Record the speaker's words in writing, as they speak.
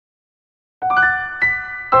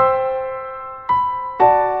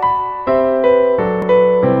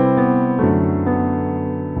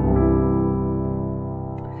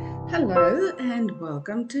and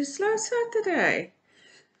welcome to Slow Saturday.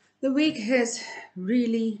 The week has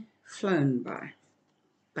really flown by.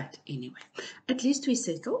 But anyway, at least we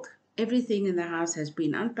settled. Everything in the house has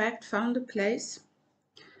been unpacked, found a place.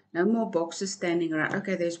 No more boxes standing around.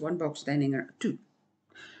 Okay, there's one box standing around. Two.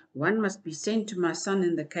 One must be sent to my son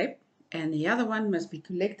in the Cape, and the other one must be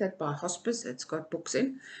collected by hospice. It's got books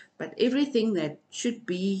in. But everything that should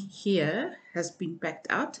be here has been packed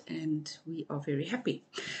out, and we are very happy.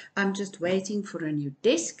 I'm just waiting for a new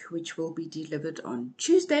desk, which will be delivered on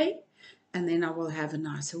Tuesday, and then I will have a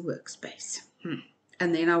nicer workspace.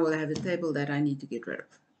 And then I will have a table that I need to get rid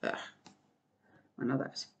of. One of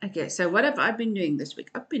those. Okay, so what have I been doing this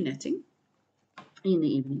week? I've been knitting in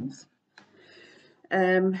the evenings.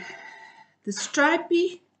 The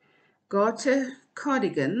stripy garter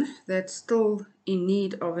cardigan that's still in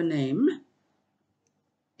need of a name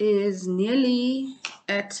is nearly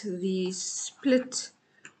at the split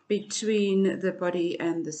between the body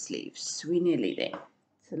and the sleeves. We're nearly there.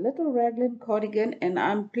 It's a little raglan cardigan, and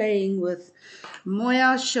I'm playing with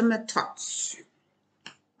Moya Shimmer Tots.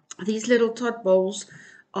 These little tot balls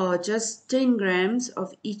are just 10 grams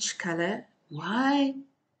of each color. Why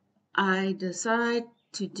I decide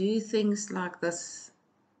to do things like this,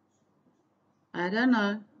 I don't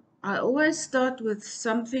know. I always start with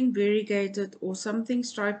something variegated or something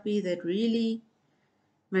stripy that really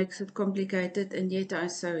makes it complicated, and yet I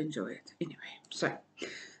so enjoy it. Anyway, so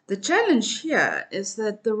the challenge here is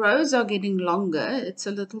that the rows are getting longer. It's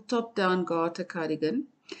a little top-down garter cardigan,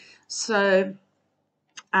 so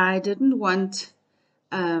I didn't want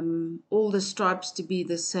all the stripes to be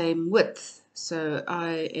the same width. So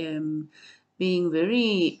I am being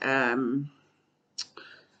very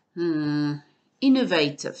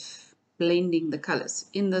innovative, blending the colors.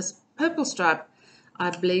 In this purple stripe, I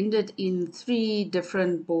blended in 3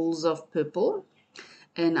 different balls of purple,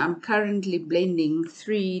 and I'm currently blending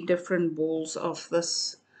 3 different balls of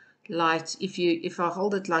this light. If I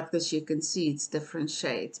hold it like this, you can see it's different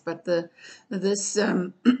shades, but this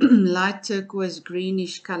light turquoise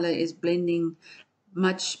greenish color is blending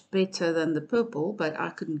much better than the purple, but I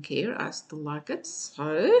couldn't care. I still like it,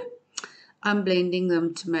 so I'm blending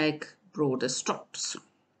them to make broader stripes.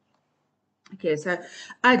 Okay, so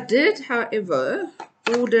I did, however,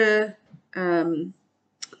 order a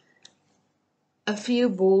few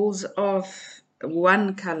balls of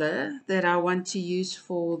one color that I want to use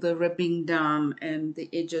for the ribbing down and the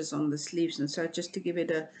edges on the sleeves, and so just to give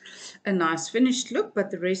it a nice finished look,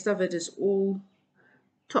 but the rest of it is all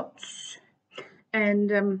tots.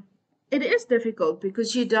 And it is difficult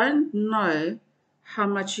because you don't know how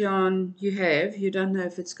much yarn you have. You don't know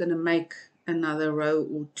if it's going to make another row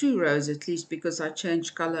or 2 rows at least, because I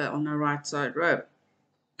change color on the right side row.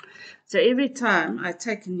 So every time I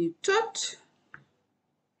take a new tot,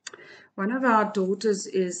 one of our daughters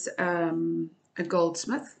is a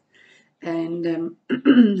goldsmith, and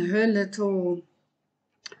her little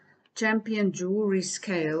champion jewelry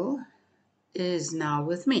scale is now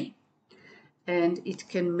with me, and it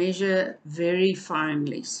can measure very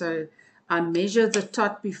finely. So I measure the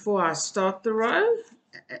tot before I start the row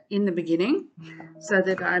in the beginning, so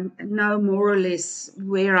that I know more or less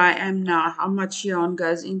where I am now, how much yarn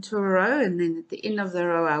goes into a row, and then at the end of the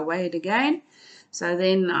row I weigh it again. So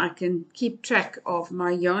then I can keep track of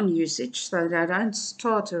my yarn usage so that I don't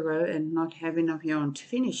start a row and not have enough yarn to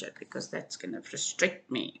finish it, because that's going to frustrate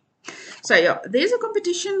me. So yeah, there's a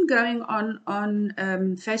competition going on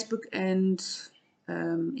Facebook and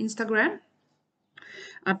Instagram.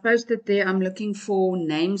 I posted there, I'm looking for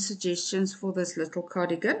name suggestions for this little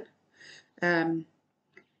cardigan.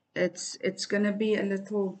 It's going to be a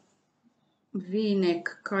little V-neck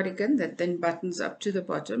cardigan that then buttons up to the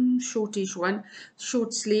bottom, shortish one,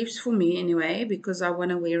 short sleeves for me anyway, because I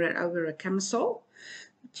want to wear it over a camisole.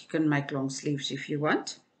 But you can make long sleeves if you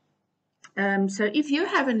want. So if you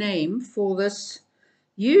have a name for this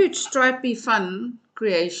huge stripy fun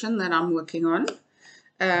creation that I'm working on,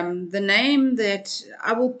 the name that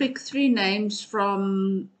I will pick 3 names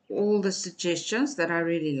from all the suggestions that I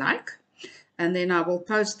really like, and then I will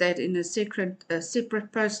post that in a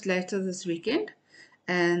separate post later this weekend,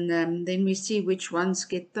 and then we see which one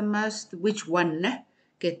get the most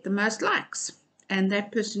likes, and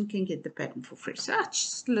that person can get the pattern for free. So it's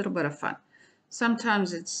just a little bit of fun.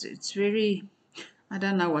 Sometimes it's very, I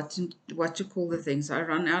don't know what to call the things. I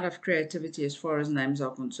run out of creativity as far as names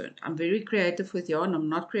are concerned. I'm very creative with yarn. I'm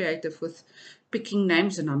not creative with picking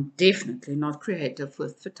names, and I'm definitely not creative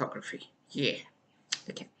with photography. Yeah.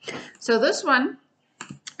 Okay. So this one,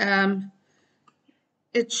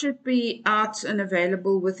 it should be out and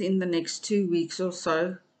available within the next 2 weeks or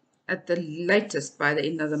so, at the latest by the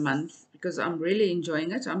end of the month, because I'm really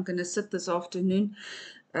enjoying it. I'm going to sit this afternoon.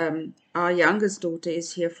 Our youngest daughter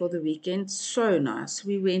is here for the weekend. So nice.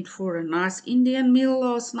 We went for a nice Indian meal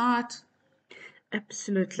last night.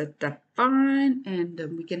 Absolutely divine. And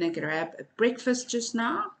we're going to grab a breakfast just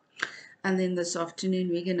now. And then this afternoon,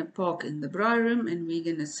 we're going to park in the braai room and we're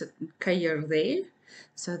going to sit and kuier there.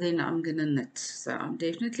 So then I'm going to knit. So I'm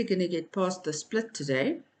definitely going to get past the split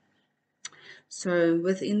today. So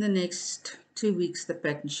within the next 2 weeks, the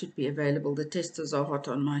pattern should be available. The testers are hot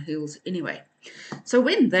on my heels anyway. So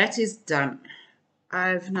when that is done,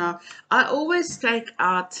 I always take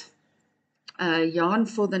out yarn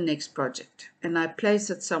for the next project and I place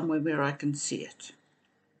it somewhere where I can see it.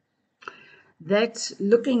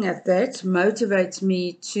 Looking at that motivates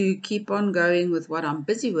me to keep on going with what I'm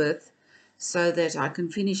busy with so that I can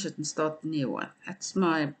finish it and start the new one. That's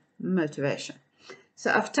my motivation.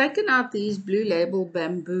 So I've taken out these Blue Label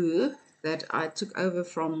bamboo that I took over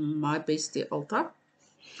from my bestie Alta.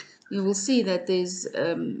 You will see that there's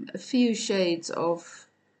a few shades of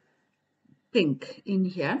pink in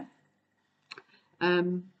here.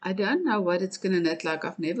 I don't know what it's going to knit like.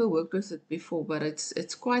 I've never worked with it before, but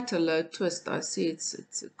it's quite a low twist. I see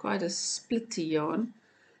it's quite a splitty yarn,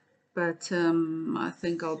 but I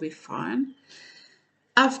think I'll be fine.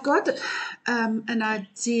 I've got an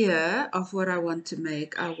idea of what I want to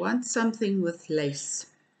make. I want something with lace.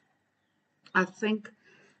 I think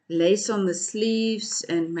lace on the sleeves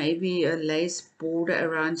and maybe a lace border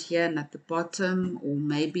around here and at the bottom, or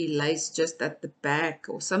maybe lace just at the back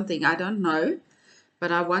or something. I don't know,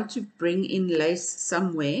 but I want to bring in lace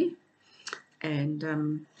somewhere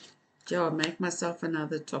and yeah, make myself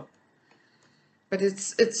another top. But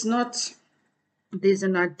it's not. There's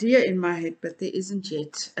an idea in my head, but there isn't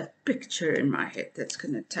yet a picture in my head. That's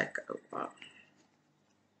going to take a while.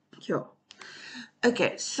 Yeah.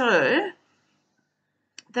 Okay, so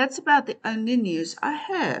that's about the only news I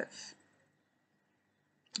have.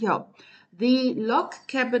 Yeah, the lock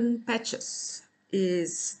cabin patches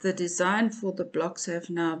is the design for the blocks have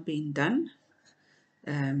now been done.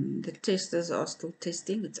 The testers are still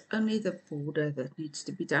testing. It's only the border that needs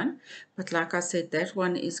to be done. But like I said, that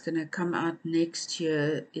one is going to come out next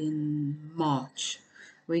year in March.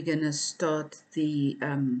 We're going to start the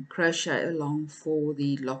crochet along for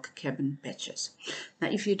the lock cabin patches. Now,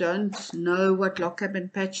 if you don't know what lock cabin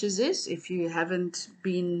patches is, if you haven't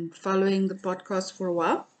been following the podcast for a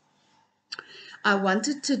while, I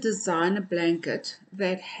wanted to design a blanket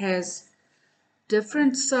that has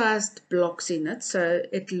different sized blocks in it, so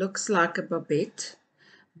it looks like a babette,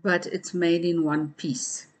 but it's made in one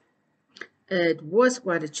piece. It was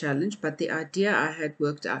quite a challenge, but the idea I had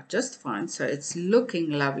worked out just fine, so it's looking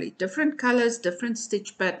lovely. Different colors, different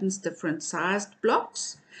stitch patterns, different sized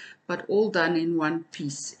blocks, but all done in one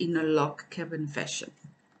piece in a lock cabin fashion.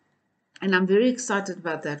 And I'm very excited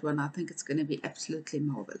about that one. I think it's going to be absolutely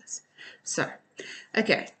marvelous. So,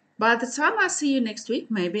 okay. By the time I see you next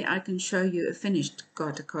week, maybe I can show you a finished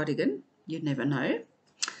garter cardigan. You never know.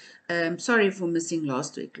 Sorry for missing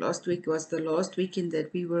last week. Last week was the last weekend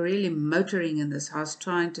that we were really motoring in this house,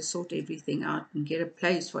 trying to sort everything out and get a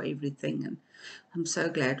place for everything. And I'm so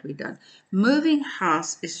glad we're done. Moving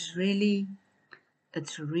house is really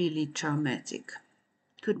traumatic.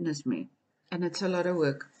 Goodness me. And it's a lot of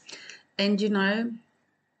work. And you know,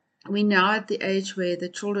 we're now at the age where the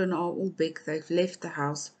children are all big. They've left the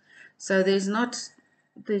house. So there's not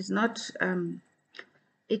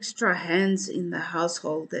extra hands in the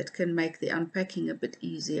household that can make the unpacking a bit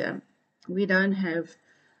easier. We don't have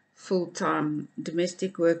full-time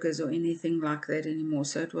domestic workers or anything like that anymore.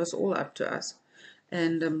 So it was all up to us.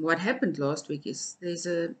 And what happened last week is there's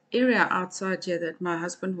an area outside here that my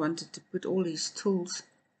husband wanted to put all his tools.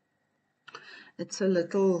 It's a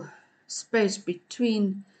little space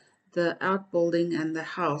between the outbuilding and the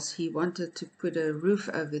house. He wanted to put a roof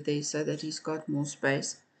over there so that he's got more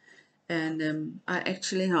space. And I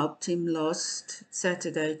actually helped him last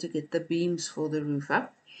Saturday to get the beams for the roof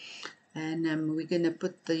up. And we're going to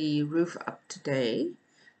put the roof up today.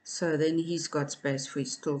 So then he's got space for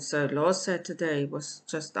his tools. So last Saturday was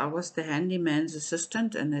just, I was the handyman's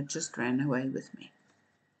assistant and it just ran away with me.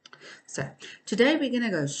 So today we're going to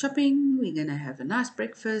go shopping. We're going to have a nice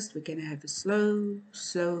breakfast. We're going to have a slow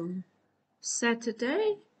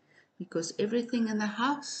Saturday because everything in the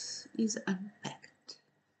house is unpacked.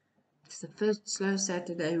 It's the first slow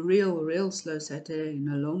Saturday, real slow Saturday in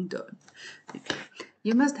a long time. Okay.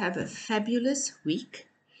 You must have a fabulous week.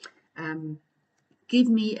 Give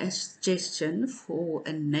me a suggestion for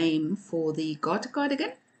a name for the garter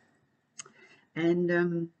cardigan.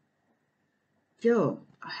 And yeah,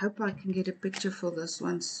 I hope I can get a picture for this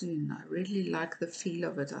one soon. I really like the feel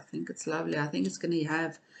of it. I think it's lovely. I think it's going to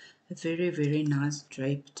have a very, very nice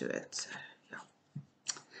drape to it. So, yeah.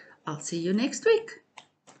 I'll see you next week.